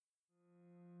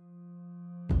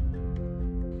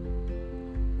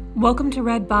Welcome to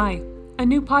Read By, a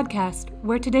new podcast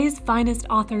where today's finest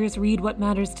authors read what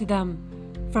matters to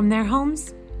them, from their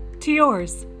homes to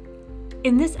yours.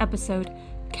 In this episode,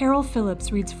 Caryl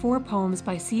Phillips reads 4 poems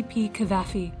by C.P.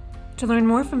 Cavafy. To learn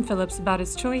more from Phillips about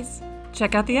his choice,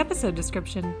 check out the episode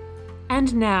description.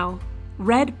 And now,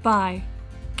 Read By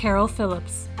Caryl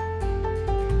Phillips.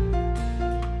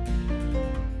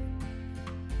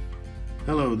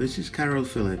 Hello, this is Caryl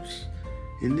Phillips.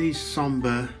 In these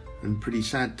somber and pretty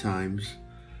sad times,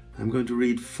 I'm going to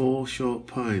read 4 short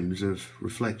poems of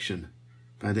reflection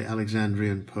by the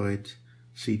Alexandrian poet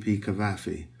C.P.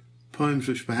 Cavafy, poems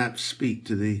which perhaps speak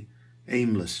to the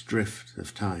aimless drift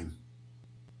of time.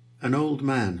 An old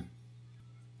man.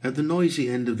 At the noisy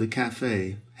end of the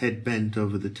cafe, head bent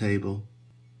over the table,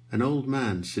 an old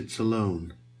man sits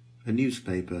alone, a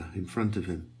newspaper in front of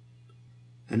him.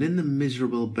 And in the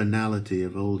miserable banality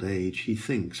of old age, he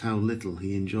thinks how little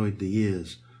he enjoyed the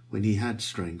years when he had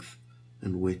strength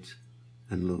and wit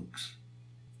and looks.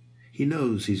 He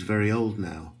knows he's very old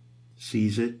now,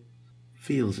 sees it,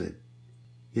 feels it,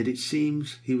 yet it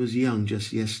seems he was young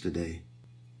just yesterday.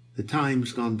 The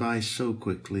time's gone by so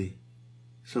quickly,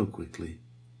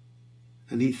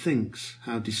 and he thinks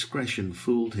how discretion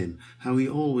fooled him, how he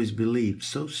always believed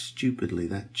so stupidly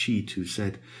that cheat who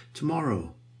said,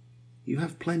 "Tomorrow, you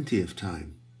have plenty of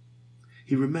time."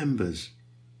 He remembers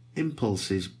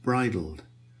impulses bridled,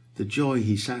 the joy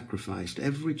he sacrificed,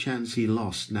 every chance he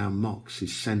lost now mocks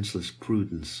his senseless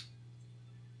prudence.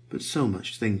 But so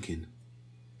much thinking,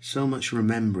 so much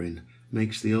remembering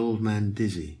makes the old man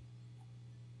dizzy.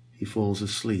 He falls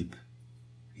asleep,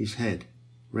 his head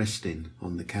resting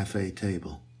on the cafe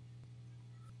table.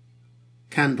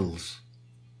 Candles.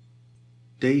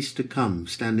 Days to come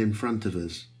stand in front of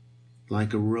us,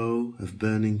 like a row of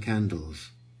burning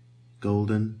candles,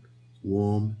 golden,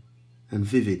 warm, and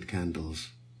vivid candles.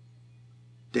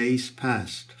 Days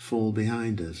past fall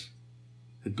behind us,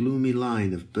 a gloomy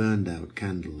line of burned-out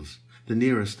candles. The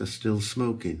nearest are still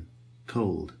smoking,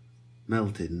 cold,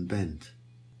 melted and bent.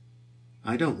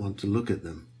 I don't want to look at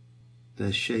them.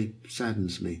 Their shape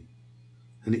saddens me,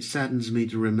 and it saddens me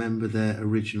to remember their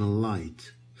original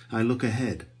light. I look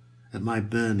ahead at my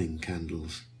burning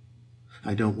candles.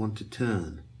 I don't want to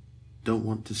turn, don't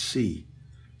want to see,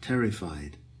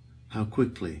 terrified how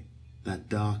quickly that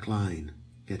dark line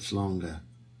gets longer,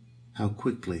 how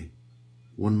quickly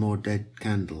one more dead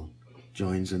candle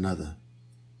joins another.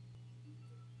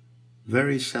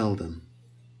 Very seldom.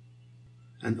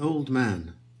 An old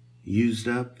man, used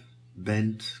up,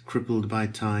 bent, crippled by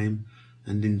time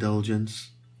and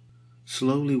indulgence,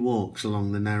 slowly walks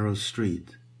along the narrow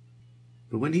street.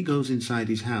 But when he goes inside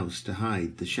his house to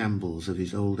hide the shambles of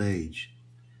his old age,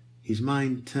 his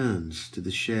mind turns to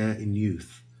the share in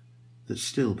youth that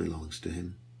still belongs to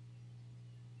him.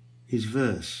 His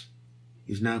verse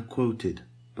is now quoted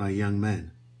by young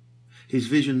men. His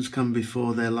visions come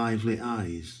before their lively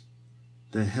eyes,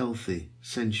 their healthy,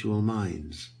 sensual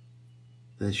minds,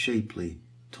 their shapely,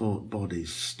 taut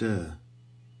bodies stir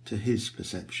to his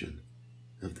perception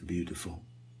of the beautiful.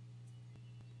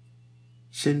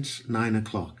 Since 9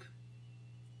 o'clock.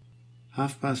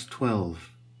 12:30.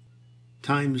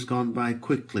 Time's gone by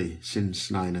quickly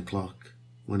since 9 o'clock,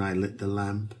 when I lit the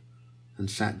lamp and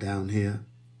sat down here.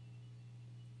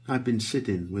 I've been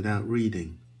sitting without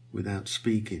reading, without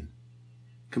speaking,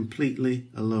 completely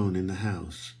alone in the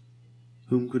house.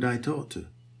 Whom could I talk to?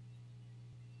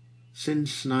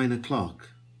 Since 9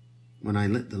 o'clock, when I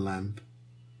lit the lamp,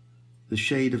 the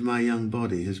shade of my young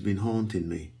body has been haunting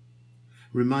me,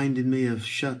 reminding me of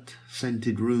shut,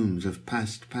 scented rooms of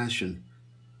past passion.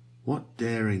 What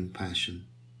daring passion!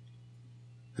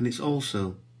 And it's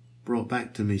also brought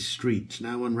back to me streets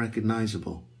now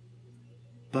unrecognizable,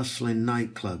 bustling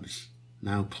nightclubs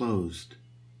now closed,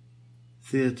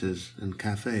 theatres and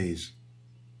cafes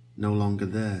no longer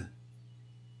there.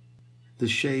 The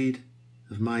shade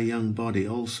of my young body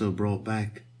also brought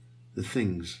back the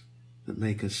things that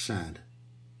make us sad.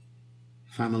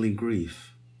 Family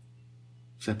grief,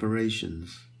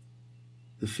 separations,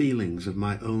 the feelings of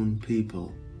my own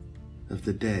people, of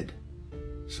the dead,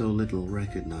 so little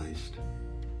recognized.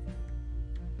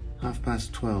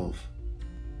 12:30.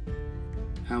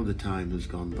 How the time has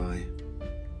gone by.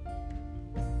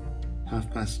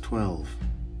 12:30.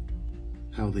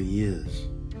 How the years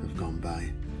have gone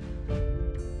by.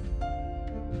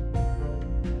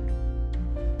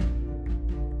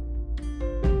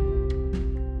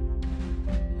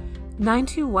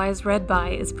 '92Y's Read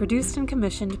By is produced and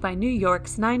commissioned by New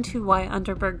York's 92Y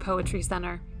Underberg Poetry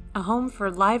Center, a home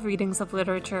for live readings of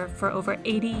literature for over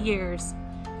 80 years.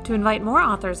 To invite more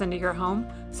authors into your home,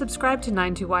 subscribe to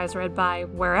 92Y's Read By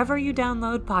wherever you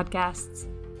download podcasts.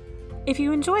 If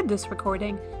you enjoyed this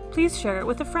recording, please share it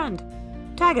with a friend.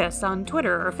 Tag us on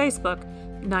Twitter or Facebook,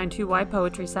 92Y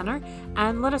Poetry Center,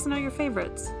 and let us know your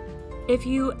favorites. If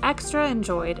you extra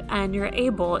enjoyed and you're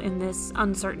able in this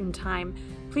uncertain time,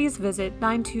 please visit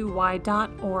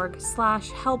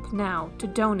 92y.org/help now to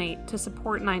donate to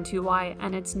support 92Y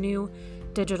and its new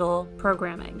digital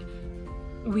programming.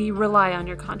 We rely on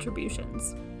your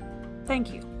contributions.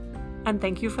 Thank you. And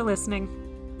thank you for listening.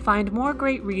 Find more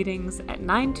great readings at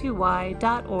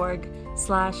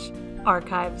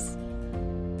 92y.org/archives.